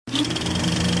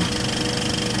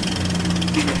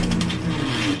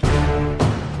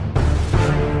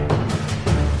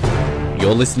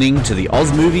You're listening to the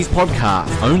Oz Movies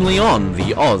Podcast, only on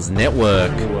the Oz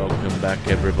Network. Welcome back,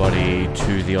 everybody,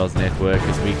 to the Oz Network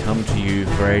as we come to you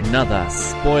for another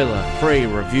spoiler-free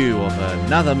review of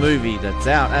another movie that's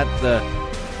out at the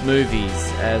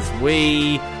movies, as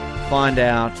we find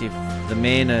out if the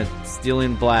men are still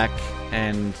in black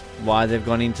and why they've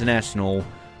gone international,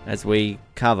 as we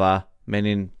cover Men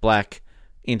in Black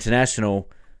International.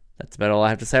 That's about all I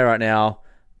have to say right now.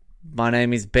 My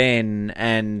name is Ben,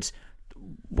 and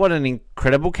what an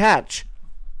incredible catch.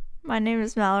 My name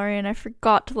is Mallory, and I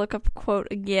forgot to look up a quote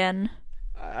again.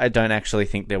 I don't actually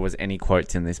think there was any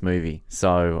quotes in this movie,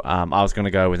 so I was going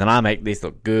to go with, and I make this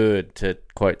look good, to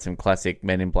quote some classic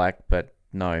Men in Black, but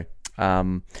no.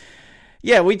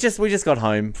 Yeah, we just got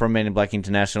home from Men in Black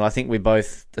International. I think we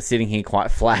both are sitting here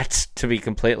quite flat, to be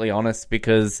completely honest,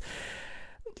 because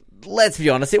let's be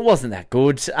honest, it wasn't that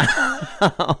good.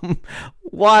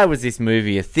 Why was this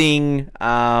movie a thing?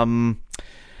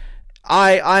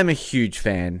 I'm a huge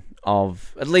fan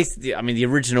of, at least, the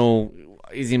original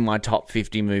is in my top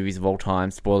 50 movies of all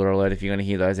time. Spoiler alert if you're going to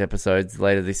hear those episodes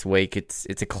later this week. It's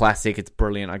a classic. It's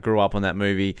brilliant. I grew up on that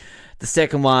movie. The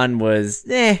second one was,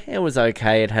 it was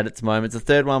okay. It had its moments. The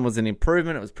third one was an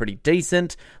improvement. It was pretty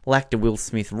decent. Lacked a Will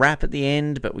Smith rap at the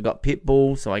end, but we got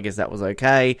Pitbull, so I guess that was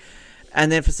okay. And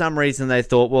then for some reason they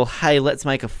thought, well, hey, let's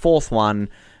make a fourth one,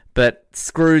 but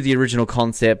screw the original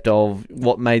concept of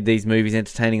what made these movies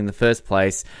entertaining in the first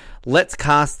place. Let's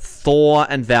cast Thor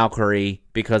and Valkyrie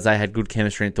because they had good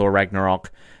chemistry in Thor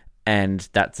Ragnarok, and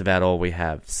that's about all we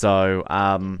have. So,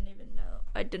 I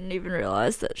didn't even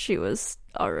realize that she was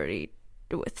already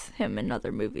with him in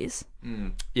other movies.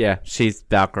 Yeah, she's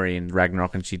Valkyrie in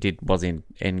Ragnarok, and she was in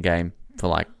Endgame for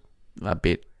like a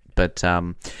bit. But,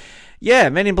 yeah,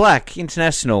 Men in Black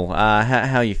International.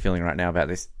 How are you feeling right now about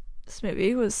this? This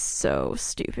movie was so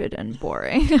stupid and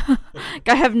boring.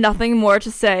 I have nothing more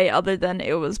to say other than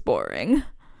it was boring.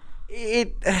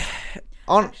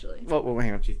 Actually, well,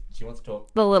 hang on. She wants to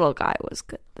talk. The little guy was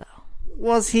good, though.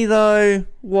 Was he, though?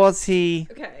 Was he?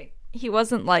 Okay. He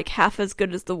wasn't, like, half as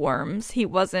good as the worms. He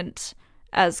wasn't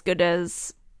as good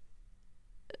as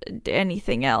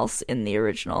anything else in the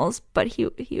originals, but he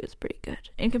was pretty good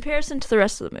in comparison to the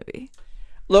rest of the movie.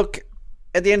 Look,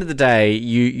 at the end of the day,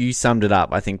 you summed it up,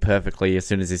 I think, perfectly as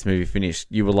soon as this movie finished.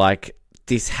 You were like,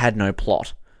 this had no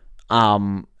plot.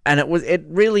 And it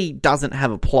really doesn't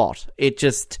have a plot. It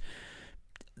just,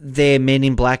 they're Men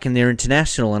in Black and they're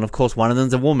international, and of course one of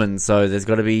them's a woman, so there's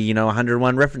got to be,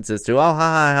 101 references to,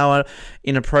 how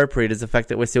inappropriate is the fact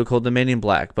that we're still called the Men in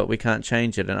Black, but we can't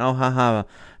change it, and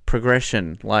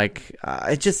progression. Like,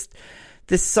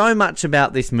 there's so much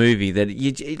about this movie that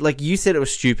you said it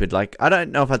was stupid. Like, I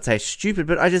don't know if I'd say stupid,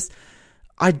 but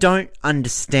I don't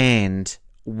understand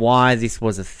why this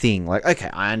was a thing. Like, okay,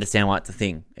 I understand why it's a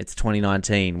thing. It's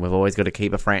 2019. We've always got to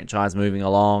keep a franchise moving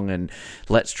along, and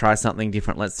let's try something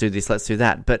different. Let's do this. Let's do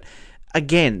that. But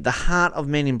again, the heart of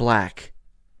Men in Black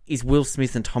is Will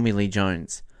Smith and Tommy Lee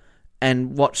Jones.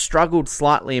 And what struggled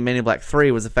slightly in Men in Black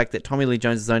 3 was the fact that Tommy Lee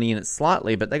Jones is only in it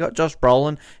slightly, but they got Josh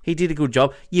Brolin. He did a good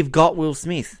job. You've got Will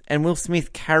Smith, and Will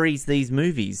Smith carries these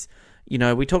movies. We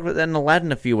talked about that in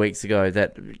Aladdin a few weeks ago,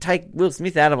 that take Will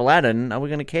Smith out of Aladdin, are we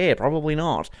going to care? Probably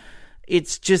not.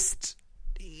 It's just,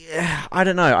 I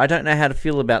don't know. I don't know how to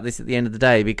feel about this at the end of the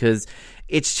day, because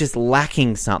it's just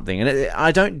lacking something. And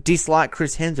I don't dislike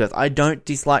Chris Hemsworth. I don't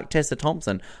dislike Tessa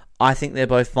Thompson. I think they're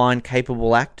both fine,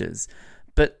 capable actors.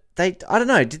 I don't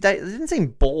know, they didn't seem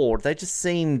bored. They just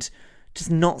seemed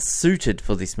just not suited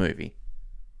for this movie.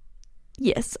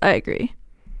 Yes, I agree.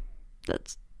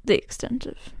 That's the extent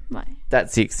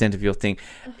of your thing.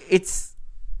 It's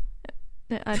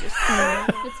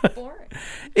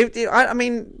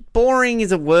boring. Boring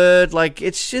is a word. Like,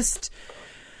 it's just,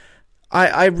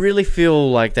 I really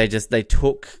feel like they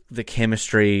took the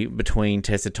chemistry between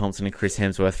Tessa Thompson and Chris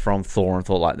Hemsworth from Thor and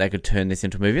thought like they could turn this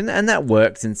into a movie. And that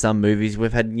works in some movies.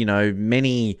 We've had,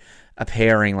 many a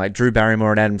pairing, like Drew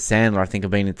Barrymore and Adam Sandler, I think,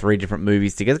 have been in 3 different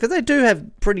movies together, because they do have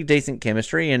pretty decent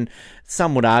chemistry. And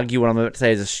some would argue what I'm about to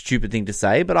say is a stupid thing to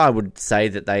say, but I would say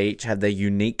that they each have their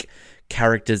unique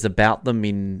characters about them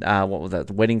in,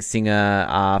 The Wedding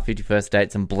Singer, 50 First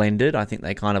Dates, and Blended. I think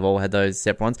they kind of all had those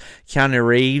separate ones. Keanu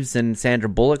Reeves and Sandra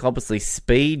Bullock, obviously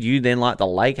Speed. You then like The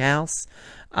Lake House.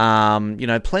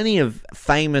 Plenty of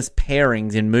famous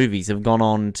pairings in movies have gone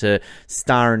on to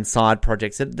star in side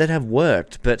projects that have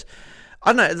worked. But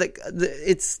I don't know,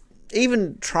 it's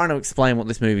even trying to explain what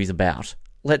this movie's about.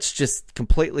 Let's just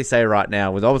completely say right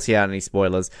now, with obviously out any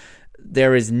spoilers,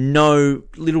 there is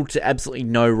little to absolutely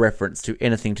no reference to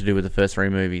anything to do with the first three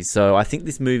movies. So I think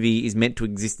this movie is meant to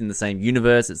exist in the same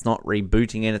universe. It's not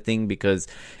rebooting anything because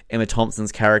Emma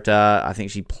Thompson's character, I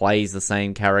think she plays the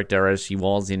same character as she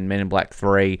was in Men in Black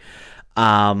 3.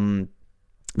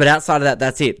 But outside of that,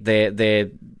 that's it. They're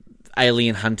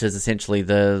alien hunters, essentially.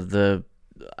 The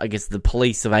I guess the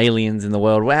police of aliens in the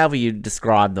world, however you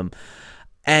describe them.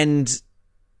 And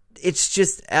it's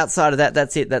just outside of that,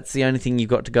 that's it. That's the only thing you've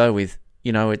got to go with.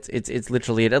 You know, it's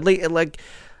literally it. At least, like,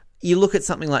 you look at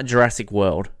something like Jurassic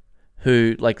World,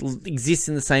 who like exists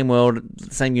in the same world,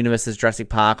 the same universe as Jurassic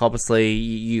Park. Obviously,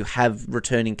 you have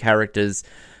returning characters,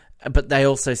 but they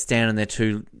also stand on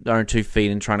their own 2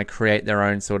 feet and trying to create their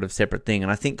own sort of separate thing.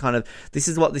 And I think kind of this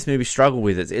is what this movie struggled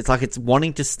with. It's like it's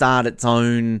wanting to start its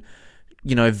own,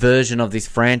 you know, version of this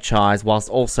franchise whilst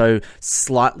also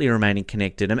slightly remaining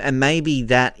connected. And maybe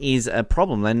that is a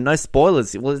problem. And no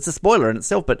spoilers. Well, it's a spoiler in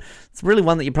itself, but it's really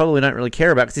one that you probably don't really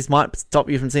care about because this might stop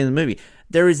you from seeing the movie.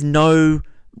 There is no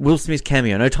Will Smith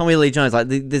cameo, no Tommy Lee Jones. Like,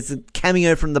 there's a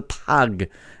cameo from the Pug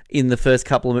in the first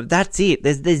couple of movies. That's it.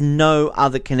 There's no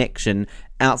other connection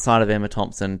outside of Emma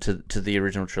Thompson to the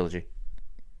original trilogy.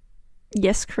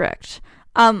 Yes, correct.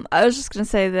 I was just going to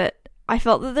say that I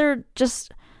felt that they're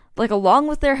just, like, along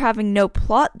with there having no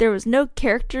plot, there was no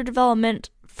character development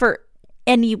for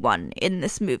anyone in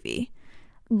this movie.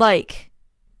 Like,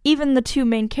 even the 2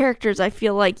 main characters, I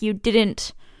feel like you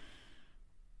didn't,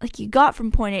 like, you got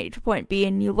from point A to point B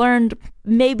and you learned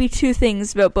maybe 2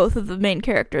 things about both of the main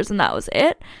characters and that was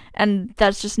it. And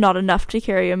that's just not enough to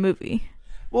carry a movie.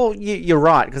 Well, you're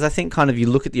right, because I think kind of you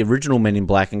look at the original Men in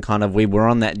Black and kind of we were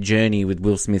on that journey with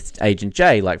Will Smith's Agent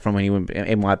J, like from when he went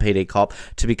NYPD cop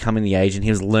to becoming the agent. He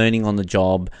was learning on the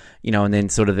job, you know, and then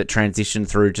sort of it transitioned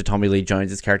through to Tommy Lee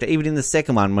Jones's character. Even in the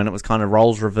second one, when it was kind of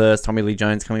roles reversed, Tommy Lee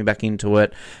Jones coming back into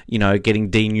it, you know, getting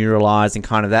deneuralized and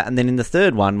kind of that. And then in the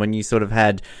third one, when you sort of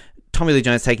had Tommy Lee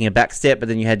Jones taking a back step, but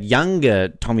then you had younger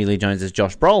Tommy Lee Jones as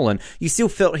Josh Brolin, you still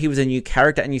felt he was a new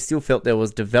character and you still felt there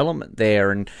was development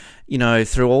there and, you know,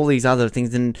 through all these other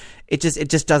things, and it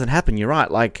just doesn't happen. You're right.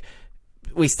 Like,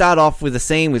 we start off with a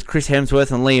scene with Chris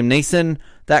Hemsworth and Liam Neeson.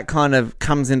 That kind of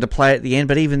comes into play at the end,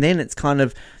 but even then it's kind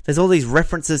of, there's all these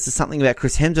references to something about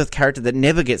Chris Hemsworth's character that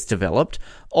never gets developed.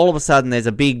 All of a sudden there's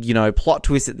a big, you know, plot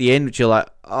twist at the end, which you're like,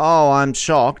 oh, I'm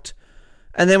shocked.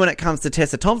 And then when it comes to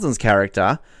Tessa Thompson's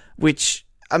character, which,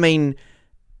 I mean,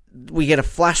 we get a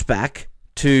flashback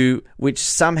to which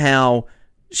somehow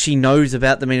she knows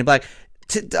about the Men in Black.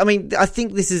 I mean, I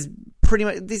think this is pretty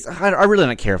much this. I really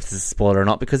don't care if this is a spoiler or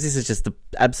not because this is just the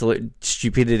absolute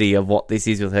stupidity of what this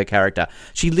is with her character.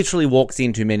 She literally walks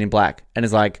into Men in Black and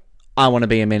is like, I want to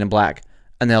be a Men in Black.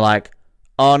 And they're like,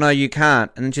 oh, no, you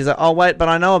can't. And then she's like, oh, wait, but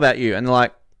I know about you. And they're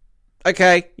like,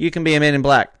 okay, you can be a Men in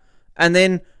Black. And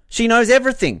then she knows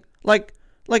everything. Like,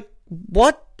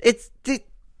 what?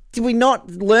 Did we not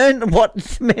learn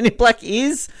what Men in Black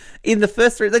is in the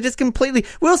first 3? They just completely...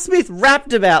 Will Smith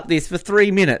rapped about this for 3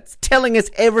 minutes, telling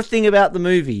us everything about the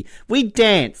movie. We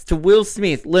danced to Will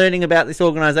Smith learning about this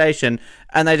organisation,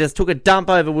 and they just took a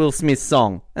dump over Will Smith's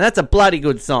song. And that's a bloody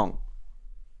good song.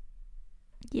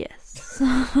 Yes.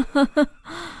 The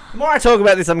more I talk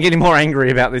about this, I'm getting more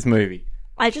angry about this movie.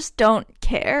 I just don't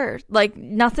care. Like,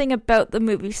 nothing about the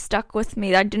movie stuck with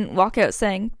me. I didn't walk out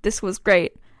saying, this was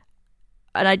great.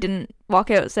 And I didn't walk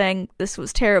out saying, this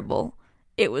was terrible.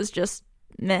 It was just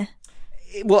meh.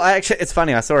 Well, actually, it's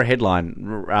funny. I saw a headline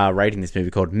rating this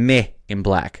movie called Meh in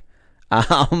Black.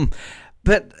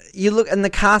 But you look, and the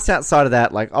cast outside of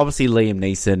that, like, obviously Liam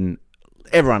Neeson,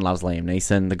 everyone loves Liam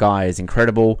Neeson. The guy is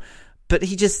incredible. But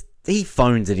he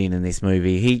phones it in this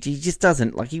movie. He just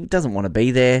doesn't, like, he doesn't want to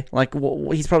be there. Like,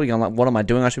 he's probably going, like, what am I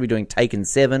doing? I should be doing Taken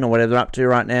 7 or whatever they're up to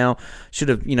right now. Should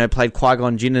have, you know, played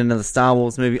Qui-Gon Jinn in the Star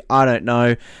Wars movie. I don't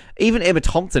know. Even Emma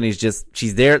Thompson is just,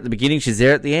 she's there at the beginning, she's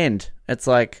there at the end. It's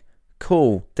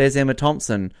cool. There's Emma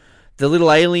Thompson. The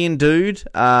little alien dude,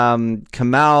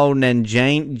 Kamal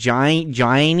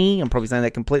Nanjiani, I'm probably saying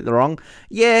that completely wrong.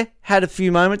 Yeah, had a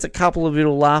few moments, a couple of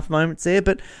little laugh moments there,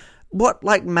 but what,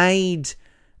 like, made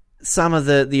some of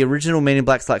the original Men in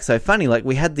Black's so funny? Like,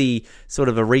 we had the sort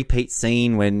of a repeat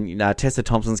scene when Tessa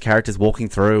Thompson's character's walking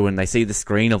through and they see the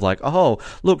screen of like, oh,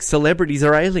 look, celebrities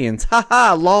are aliens.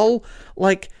 Haha, lol.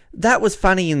 Like, that was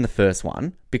funny in the first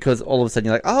one because all of a sudden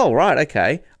you're like, oh, right,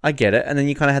 okay, I get it. And then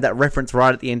you kind of had that reference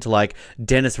right at the end to like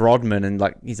Dennis Rodman, and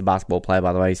like, he's a basketball player,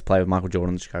 by the way. He's played with Michael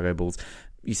Jordan, the Chicago Bulls.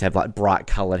 He used to have like bright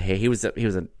coloured hair. He was a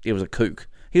kook.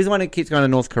 He was the one who keeps going to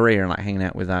North Korea and like hanging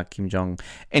out with Kim Jong.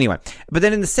 Anyway, but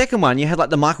then in the second one, you had like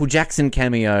the Michael Jackson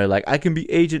cameo, like I can be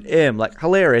Agent M, like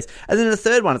hilarious. And then in the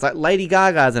third one, it's like Lady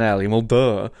Gaga's an alien. Well,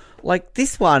 duh. Like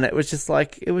this one, it was just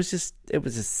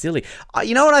silly.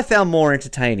 You know what I found more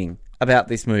entertaining about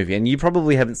this movie, and you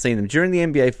probably haven't seen them. During the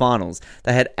NBA Finals,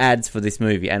 they had ads for this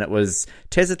movie, and it was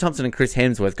Tessa Thompson and Chris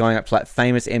Hemsworth going up to like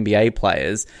famous NBA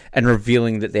players and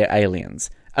revealing that they're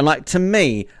aliens. And like to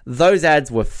me, those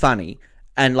ads were funny.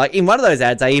 And like in one of those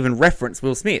ads, they even reference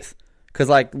Will Smith. Because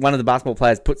like one of the basketball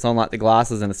players puts on like the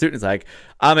glasses and a suit and is like,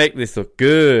 I make this look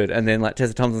good. And then like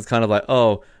Tessa Thompson's kind of like,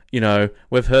 oh, you know,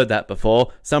 we've heard that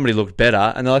before. Somebody looked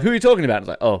better. And they're like, who are you talking about? It's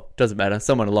like, oh, doesn't matter.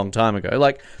 Someone a long time ago.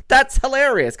 Like, that's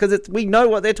hilarious because we know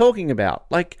what they're talking about.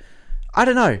 Like, I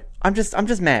don't know. I'm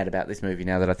just mad about this movie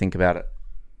now that I think about it.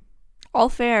 All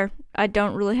fair. I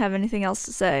don't really have anything else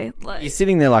to say. You're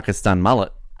sitting there like a stunned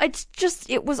mullet.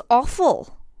 It was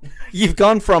awful. You've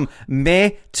gone from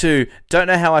meh to don't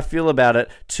know how I feel about it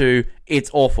to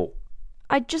it's awful.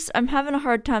 I'm having a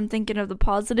hard time thinking of the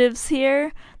positives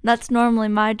here. That's normally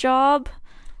my job.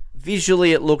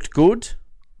 Visually, it looked good,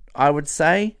 I would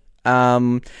say.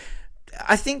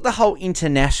 I think the whole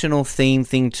international theme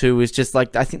thing, too, is just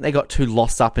like, I think they got too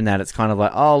lost up in that. It's kind of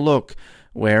like, oh, look,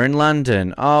 we're in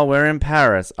London. Oh, we're in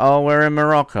Paris. Oh, we're in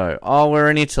Morocco. Oh, we're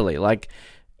in Italy. Like,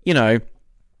 you know,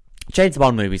 James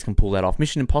Bond movies can pull that off.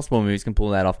 Mission Impossible movies can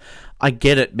pull that off. I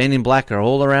get it. Men in Black are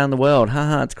all around the world.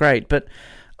 Haha, it's great. But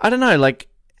I don't know, like,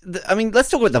 I mean, let's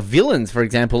talk about the villains, for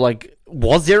example. Like,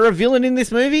 was there a villain in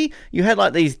this movie? You had,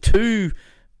 like, these two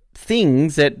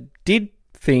things that did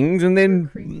things, and then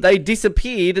they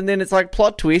disappeared, and then it's, like,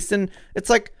 plot twist, and it's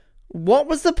like, what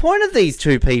was the point of these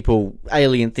two people,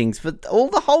 alien things, for all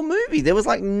the whole movie? There was,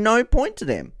 like, no point to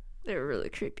them. They were really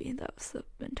creepy. That was the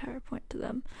entire point to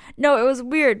them. No, it was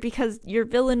weird, because your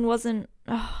villain wasn't...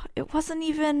 it wasn't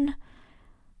even...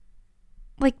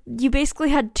 Like, you basically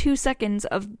had 2 seconds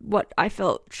of what I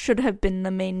felt should have been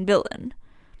the main villain.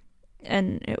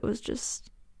 And it was just,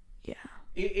 yeah.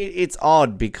 It's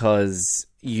odd because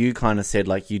you kind of said,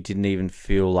 like, you didn't even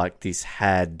feel like this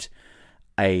had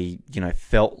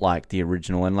felt like the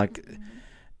original. And, like,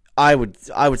 I would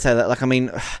say that, like, I mean,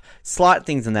 slight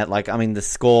things in that, like, I mean, the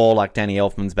score, like, Danny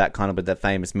Elfman's back kind of with that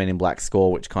famous Men in Black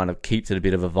score, which kind of keeps it a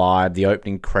bit of a vibe. The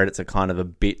opening credits are kind of a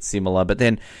bit similar, but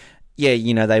then... Yeah,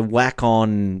 you know, they whack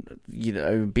on, you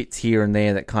know, bits here and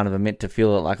there that kind of are meant to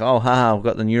feel it like, oh, haha, I've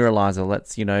got the neuralizer,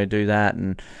 let's, you know, do that.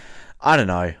 And I don't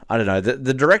know.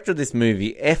 The director of this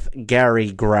movie, F.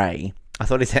 Gary Gray, I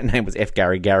thought his name was F.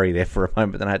 Gary there for a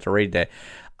moment, but then I had to read there.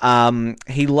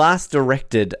 He last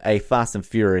directed a Fast and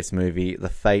Furious movie, The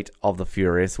Fate of the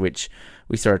Furious, which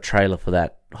we saw a trailer for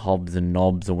that, Hobbs and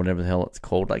Knobs or whatever the hell it's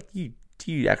called. Like, do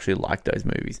you actually like those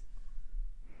movies?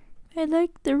 I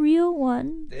like the real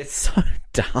one. It's so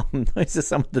dumb. Those are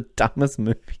some of the dumbest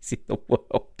movies in the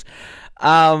world.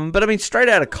 But I mean, Straight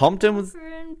Outta Compton was...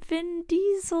 And Vin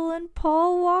Diesel and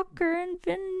Paul Walker and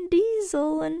Vin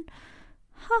Diesel and...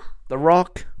 The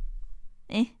Rock.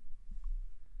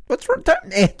 What's wrong?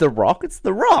 Don't The Rock. It's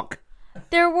The Rock.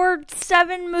 There were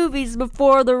 7 movies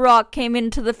before The Rock came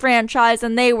into the franchise,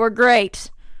 and they were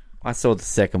great. I saw the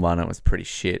second one. It was pretty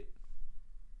shit.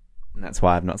 And that's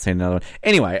why I've not seen another one.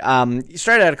 Anyway,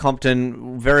 Straight Outta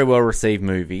Compton, very well received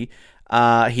movie.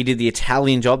 He did The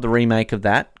Italian Job, the remake of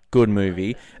that. Good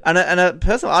movie. And a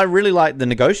person, I really like The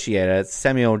Negotiator. It's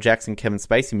Samuel Jackson, Kevin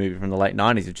Spacey movie from the late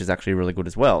 90s, which is actually really good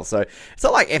as well. So it's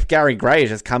not like F. Gary Gray has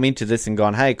just come into this and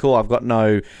gone, hey, cool, I've got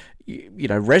no, you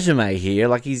know, resume here.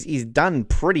 Like, he's done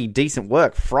pretty decent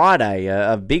work. Friday,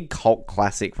 a big cult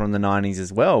classic from the 90s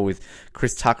as well, with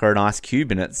Chris Tucker and Ice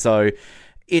Cube in it. So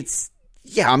it's...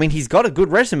 Yeah, I mean, he's got a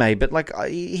good resume, but, like,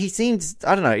 he seems...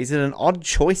 I don't know, is it an odd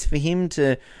choice for him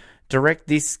to direct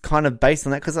this kind of based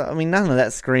on that? Because, I mean, none of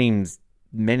that screams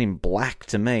Men in Black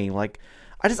to me. Like,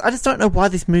 I just don't know why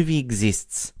this movie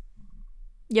exists.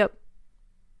 Yep.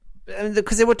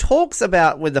 Because there were talks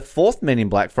about, with the fourth Men in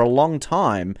Black for a long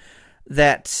time,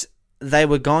 that they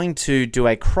were going to do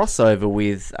a crossover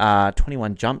with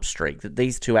 21 Jump Street, that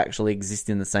these two actually exist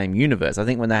in the same universe. I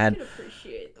think when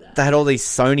they had all these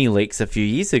Sony leaks a few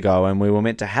years ago, and we were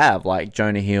meant to have, like,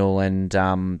 Jonah Hill and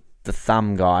the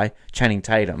thumb guy, Channing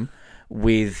Tatum,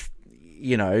 with,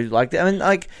 you know, like, I mean,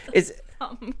 like, it's...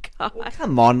 Thumb guy. Well,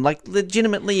 come on, like,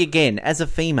 legitimately, again, as a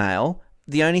female,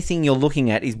 the only thing you're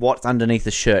looking at is what's underneath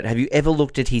the shirt. Have you ever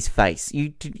looked at his face?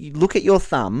 You look at your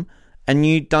thumb, and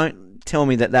you don't tell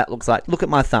me that looks like... Look at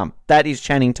my thumb. That is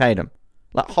Channing Tatum.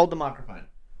 Like, hold the microphone.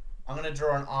 I'm going to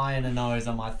draw an eye and a nose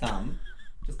on my thumb.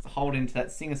 Just hold into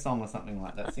that, sing a song or something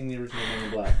like that. Sing the original Men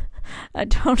in Black. I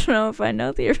don't know if I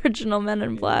know the original Men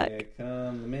in Black. Here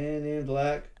come the Men in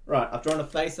Black. Right, I've drawn a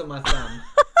face on my thumb.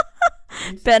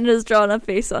 Ben has drawn a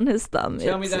face on his thumb.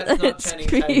 Tell me that's not Channing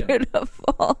Tatum.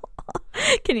 Beautiful.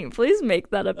 Can you please make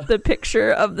that the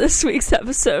picture of this week's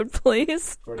episode,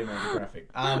 please? Already made the graphic.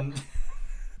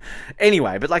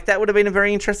 Anyway, but like that would have been a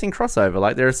very interesting crossover.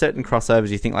 Like there are certain crossovers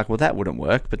you think like, well, that wouldn't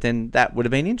work, but then that would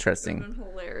have been interesting. That would have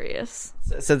been hilarious.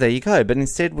 So there you go. But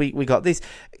instead, we got this.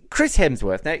 Chris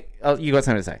Hemsworth. Now, you got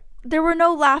something to say? There were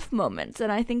no laugh moments,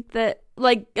 and I think that,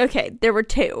 like, okay, there were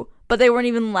two, but they weren't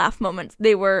even laugh moments.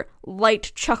 They were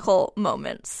light chuckle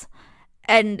moments.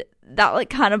 And that,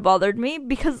 like, kind of bothered me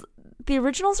because the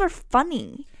originals are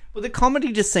funny. Well, the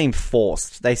comedy just seemed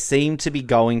forced. They seemed to be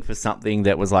going for something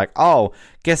that was like, oh,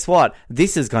 guess what?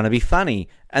 This is going to be funny.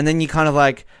 And then you kind of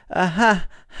like,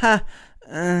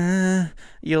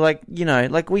 you're like, you know,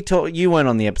 like you weren't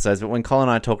on the episodes, but when Colin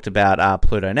and I talked about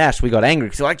Pluto Nash, we got angry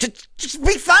because we're like, just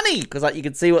be funny. Because like you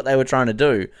could see what they were trying to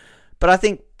do. But I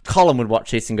think Colin would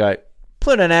watch this and go,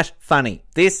 Pluto Nash, funny.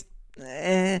 This,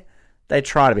 they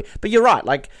try to be. But you're right.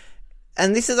 Like,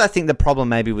 and this is, I think, the problem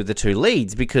maybe with the two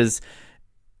leads because...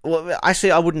 Well,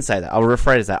 actually, I wouldn't say that. I'll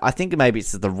rephrase that. I think maybe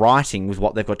it's the writing with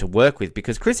what they've got to work with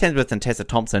because Chris Hemsworth and Tessa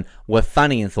Thompson were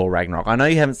funny in Thor Ragnarok. I know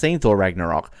you haven't seen Thor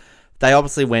Ragnarok. They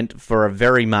obviously went for a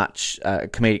very much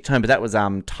comedic tone, but that was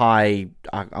Ty,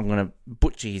 I'm going to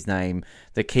butcher his name,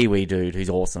 the Kiwi dude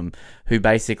who's awesome, who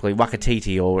basically,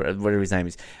 Wakatiti or whatever his name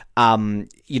is,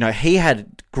 you know, he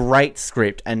had great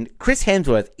script, and Chris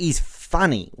Hemsworth is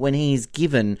funny when he's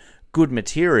given good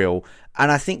material. And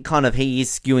I think kind of he is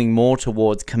skewing more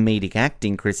towards comedic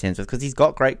acting, Chris Hemsworth, because he's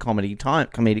got great comedic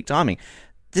timing.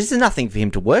 There's nothing for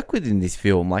him to work with in this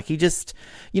film. Like, he just...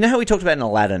 You know how we talked about in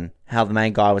Aladdin, how the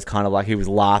main guy was kind of like, he was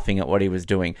laughing at what he was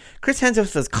doing? Chris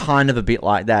Hemsworth was kind of a bit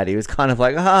like that. He was kind of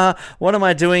like, what am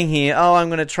I doing here? Oh, I'm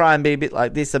going to try and be a bit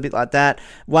like this, a bit like that.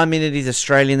 1 minute he's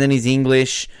Australian, then he's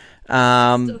English.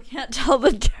 Still can't tell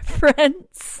the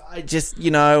difference. I just,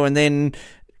 you know, and then...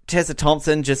 Tessa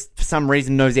Thompson just for some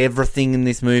reason knows everything in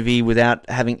this movie without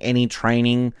having any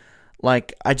training.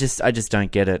 Like, I just don't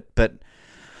get it. But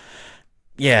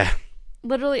yeah,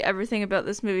 literally everything about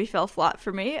this movie fell flat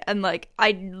for me, and like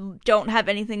I don't have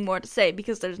anything more to say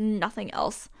because there's nothing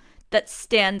else that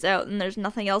stands out, and there's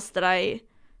nothing else that I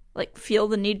like feel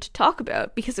the need to talk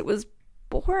about because it was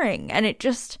boring, and it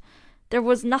just there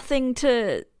is nothing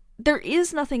to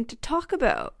talk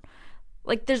about.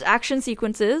 Like, there's action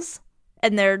sequences.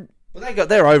 And they're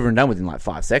over and done within like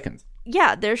 5 seconds.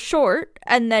 Yeah, they're short,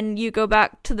 and then you go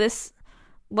back to this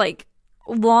like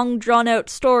long drawn out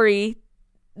story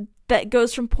that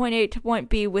goes from point A to point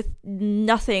B with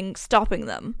nothing stopping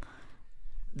them.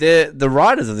 The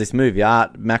writers of this movie,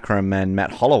 Art Makram and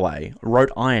Matt Holloway, wrote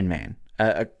Iron Man,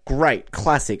 a great,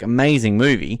 classic, amazing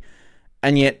movie,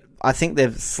 and yet I think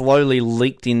they've slowly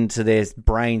leaked into their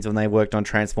brains when they worked on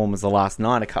Transformers: The Last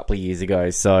Night a couple of years ago.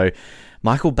 So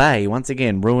Michael Bay, once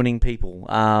again, ruining people.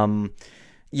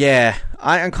 Yeah,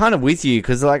 I'm kind of with you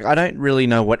because like I don't really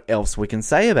know what else we can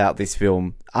say about this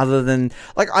film other than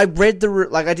like I read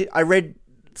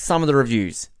some of the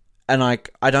reviews, and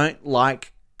like I don't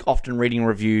like often reading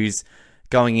reviews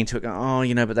going into it going, oh,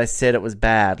 you know, but they said it was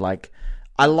bad. Like,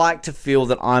 I like to feel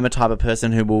that I'm a type of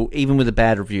person who will, even with a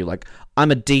bad review, like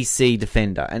I'm a DC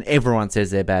defender and everyone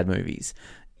says they're bad movies,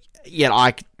 yet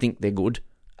I think they're good.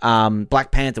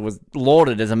 Black Panther was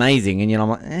lauded as amazing, and you know, I'm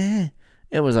like,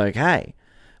 it was okay.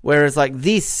 Whereas like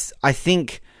this, I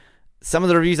think some of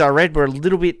the reviews I read were a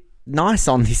little bit nice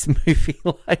on this movie.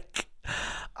 Like,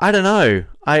 I don't know.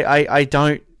 I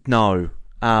don't know.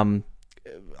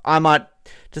 I might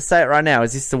just say it right now.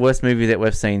 Is this the worst movie that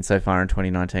we've seen so far in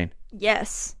 2019?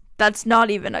 Yes. That's not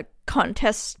even a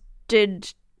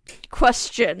contested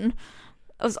question.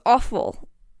 It was awful.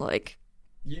 Like,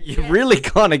 You've really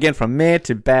gone again from meh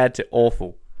to bad to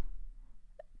awful.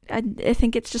 I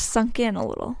think it's just sunk in a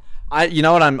little. You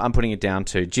know what I'm putting it down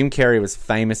to? Jim Carrey was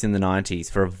famous in the 90s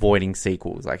for avoiding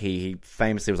sequels. Like, he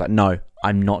famously was like, no,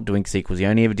 I'm not doing sequels. He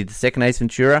only ever did the second Ace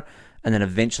Ventura, and then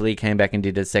eventually he came back and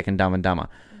did a second Dumb and Dumber.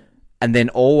 And then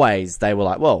always they were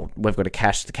like, well, we've got to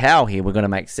cash the cow here. We're going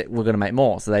to make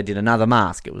more. So they did another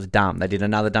Mask. It was dumb. They did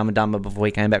another Dumb and Dumber before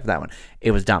he came back for that one.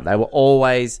 It was dumb. They were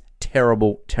always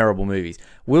terrible, terrible movies.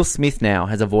 Will Smith now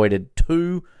has avoided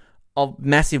 2 of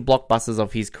massive blockbusters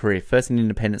of his career. First in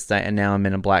Independence Day and now in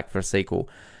Men in Black for a sequel.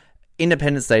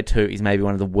 Independence Day 2 is maybe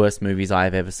one of the worst movies I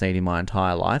have ever seen in my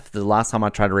entire life. The last time I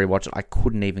tried to rewatch it, I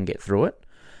couldn't even get through it.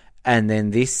 And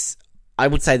then this, I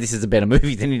would say this is a better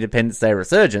movie than Independence Day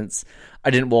Resurgence.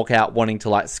 I didn't walk out wanting to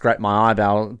like scrape my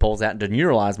eyeballs out and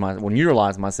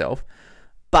neuralize myself.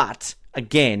 But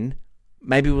again,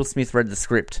 maybe Will Smith read the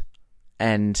script,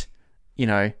 and you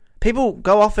know, people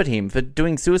go off at him for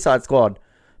doing Suicide Squad.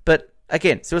 But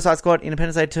again, Suicide Squad,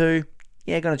 Independence Day 2,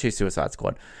 yeah, gonna choose Suicide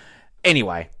Squad.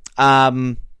 Anyway,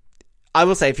 I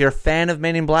will say if you're a fan of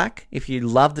Men in Black, if you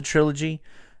love the trilogy,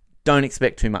 don't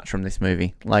expect too much from this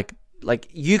movie. Like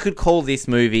you could call this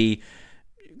movie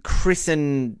Chris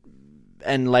and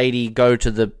Lady go to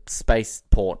the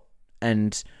spaceport,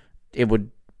 and it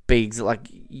would be like,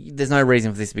 there's no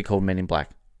reason for this to be called Men in Black.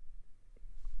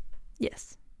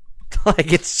 Yes.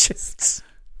 Like, it's just...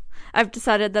 I've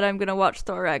decided that I'm going to watch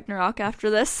Thor Ragnarok after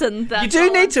this, and that's you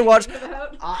do need to watch...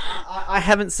 I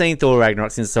haven't seen Thor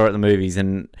Ragnarok since I saw it at the movies,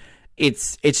 and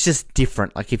it's just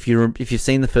different. Like, if you've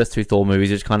seen the first two Thor movies,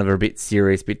 which kind of are a bit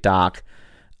serious, a bit dark,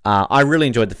 I really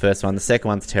enjoyed the first one. The second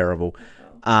one's terrible.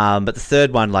 But the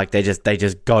third one, like, they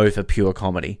just go for pure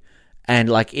comedy. And,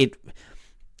 like, it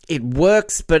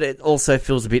works, but it also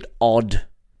feels a bit odd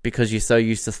because you're so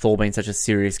used to Thor being such a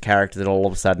serious character that all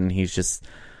of a sudden he's just...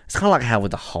 It's kind of like how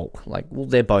with the Hulk. Like, well,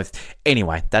 they're both...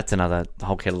 Anyway, that's another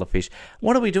whole kettle of fish.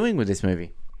 What are we doing with this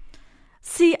movie?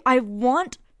 See, I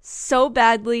want so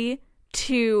badly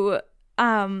to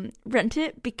rent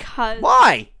it because...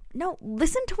 Why? No,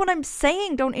 listen to what I'm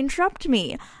saying. Don't interrupt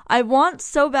me. I want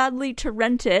so badly to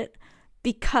rent it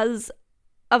because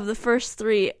of the first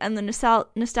three and the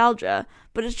nostalgia,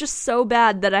 but it's just so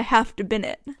bad that I have to bin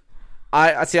it.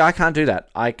 I see. I can't do that.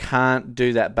 I can't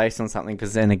do that based on something,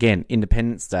 because then again,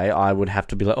 Independence Day, I would have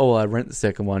to be like, oh, I rent the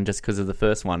second one just because of the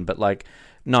first one. But like,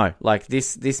 no, like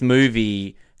this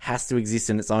movie has to exist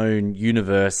in its own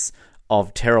universe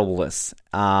of terribleness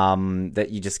that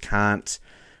you just can't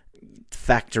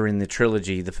factor in the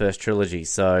trilogy, the first trilogy.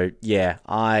 So yeah,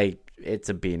 it's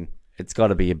a bin. It's got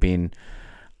to be a bin.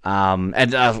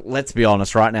 And let's be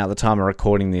honest, right now, at the time of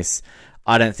recording this,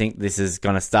 I don't think this is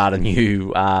going to start a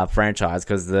new franchise,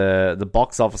 because the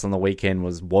box office on the weekend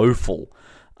was woeful.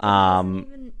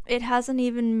 It hasn't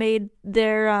even made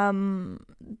their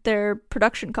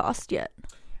production cost yet.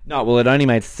 No, well, it only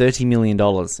made $30 million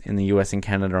in the US and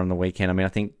Canada on the weekend. I mean, I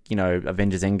think,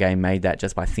 Avengers Endgame made that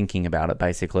just by thinking about it,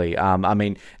 basically. I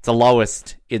mean, it's the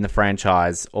lowest in the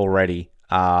franchise already,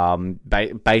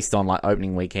 based on like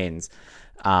opening weekends.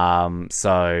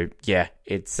 So yeah,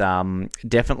 it's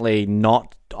definitely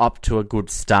not up to a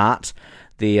good start.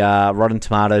 The Rotten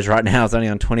Tomatoes right now is only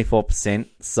on 24%.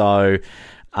 So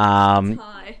that's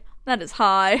high. That is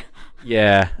high.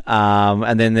 Yeah.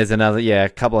 And then there's a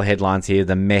couple of headlines here.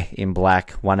 The Men in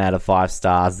Black, 1 out of 5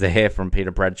 stars there from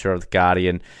Peter Bradshaw of The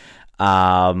Guardian.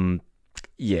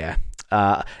 Yeah.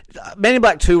 Men in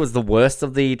Black 2 was the worst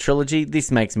of the trilogy.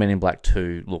 This makes Men in Black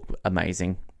 2 look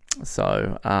amazing.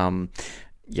 So,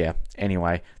 yeah.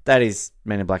 Anyway, that is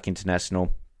Men in Black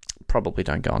International. Probably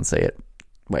don't go and see it.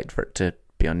 Wait for it to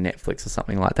be on Netflix or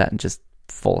something like that and just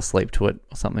fall asleep to it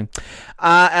or something.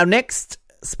 Our next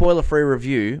spoiler-free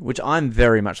review, which I'm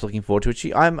very much looking forward to, which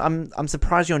I'm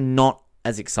surprised you're not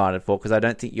as excited for, because I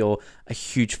don't think you're a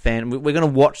huge fan. We're going to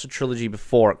watch the trilogy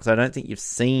before it, because I don't think you've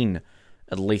seen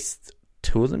at least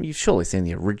 2 of them. You've surely seen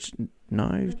the original. No? I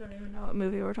don't even know what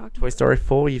movie we're talking about. Toy Story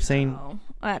 4, you've seen? No,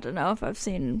 I don't know if I've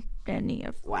seen any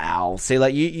of them. Wow. See,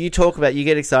 like, you talk about, you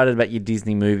get excited about your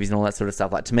Disney movies and all that sort of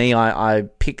stuff. Like, to me, I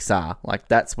Pixar. Like,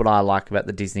 that's what I like about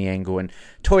the Disney angle. And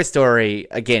Toy Story,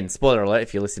 again, spoiler alert,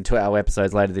 if you listen to our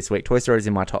episodes later this week, Toy Story is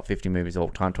in my top 50 movies all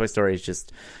time. Toy Story is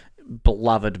just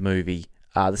beloved movie.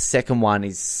 The second one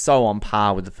is so on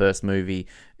par with the first movie.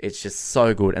 It's just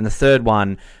so good. And the third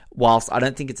one, whilst I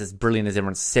don't think it's as brilliant as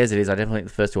everyone says it is, I definitely think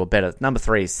the first two are better. Number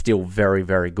 3 is still very,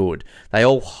 very good. They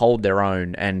all hold their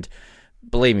own, and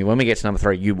believe me, when we get to number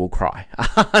 3, you will cry.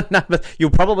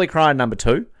 You'll probably cry in number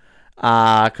 2,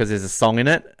 because there's a song in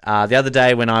it. The other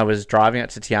day when I was driving up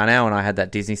to Tiana and I had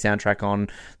that Disney soundtrack on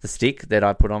the stick that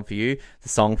I put on for you, the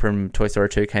song from Toy Story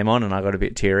 2 came on and I got a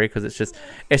bit teary, because it's just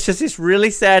this really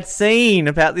sad scene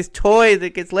about this toy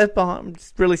that gets left behind.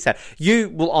 It's really sad. You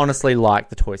will honestly like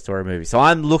the Toy Story movie. So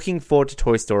I'm looking forward to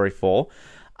Toy Story 4.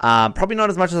 Probably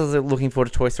not as much as I was looking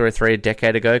forward to Toy Story 3 a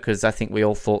decade ago, because I think we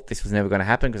all thought this was never going to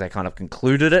happen, because they kind of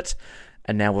concluded it.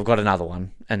 And now we've got another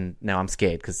one. And now I'm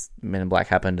scared, because Men in Black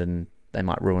happened and they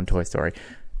might ruin Toy Story.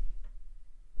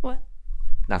 What?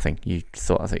 Nothing. I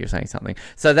thought you were saying something.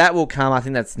 So that will come, I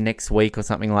think that's next week or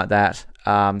something like that.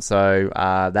 So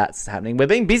that's happening. We're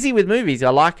being busy with movies. I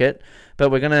like it. But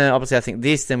we're going to, obviously, I think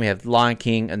this, then we have Lion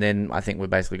King, and then I think we've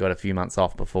basically got a few months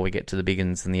off before we get to the big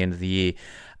ones and the end of the year.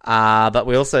 But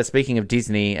we also, speaking of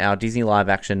Disney, our Disney live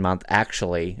action month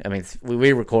actually, I mean,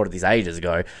 we recorded this ages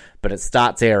ago, but it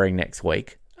starts airing next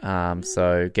week.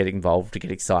 So get involved, to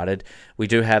get excited. We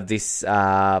do have this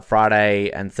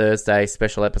Friday and Thursday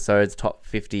special episodes, top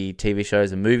 50 TV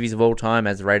shows and movies of all time,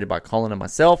 as rated by Colin and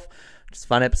myself. Just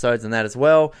fun episodes on that as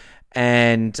well.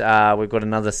 And we've got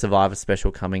another Survivor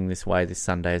special coming this way this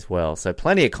Sunday as well. So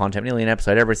plenty of content, nearly an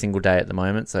episode every single day at the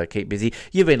moment. So keep busy.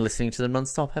 You've been listening to them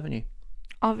non-stop, haven't you?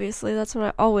 Obviously, that's what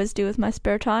I always do with my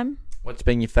spare time. What's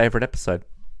been your favourite episode?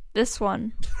 This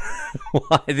one.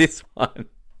 Why this one?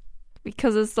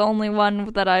 Because it's the only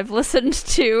one that I've listened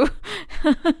to.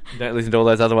 You don't listen to all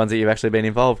those other ones that you've actually been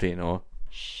involved in, or?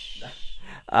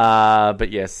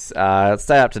 But yes,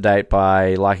 stay up to date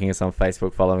by liking us on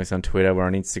Facebook, following us on Twitter, we're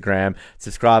on Instagram,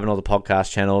 subscribe on all the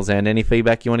podcast channels, and any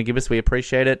feedback you want to give us, we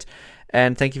appreciate it.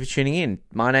 And thank you for tuning in.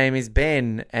 My name is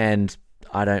Ben, and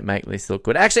I don't make this look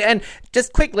good. Actually, and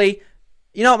just quickly,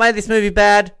 you know what made this movie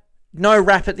bad? No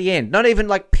rap at the end. Not even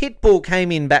like Pitbull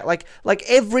came in back. Like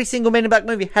every single Men in Black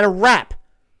movie had a rap.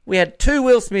 We had 2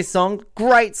 Will Smith songs,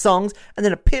 great songs, and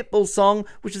then a Pitbull song,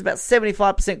 which is about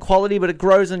 75% quality, but it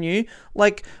grows on you.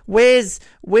 Like, where's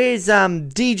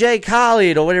DJ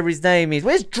Khaled or whatever his name is?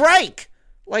 Where's Drake?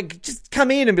 Like, just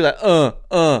come in and be like,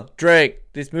 Drake,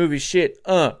 this movie's shit.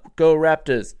 Go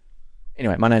Raptors.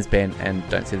 Anyway, my name's Ben, and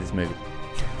don't see this movie.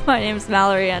 My name's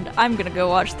Mallory, and I'm gonna go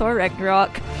watch Thor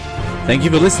Ragnarok. Thank you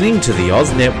for listening to the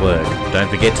Oz Network. Don't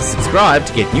forget to subscribe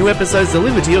to get new episodes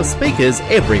delivered to your speakers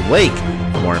every week.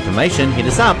 For more information, hit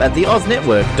us up at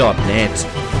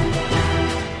theoznetwork.net.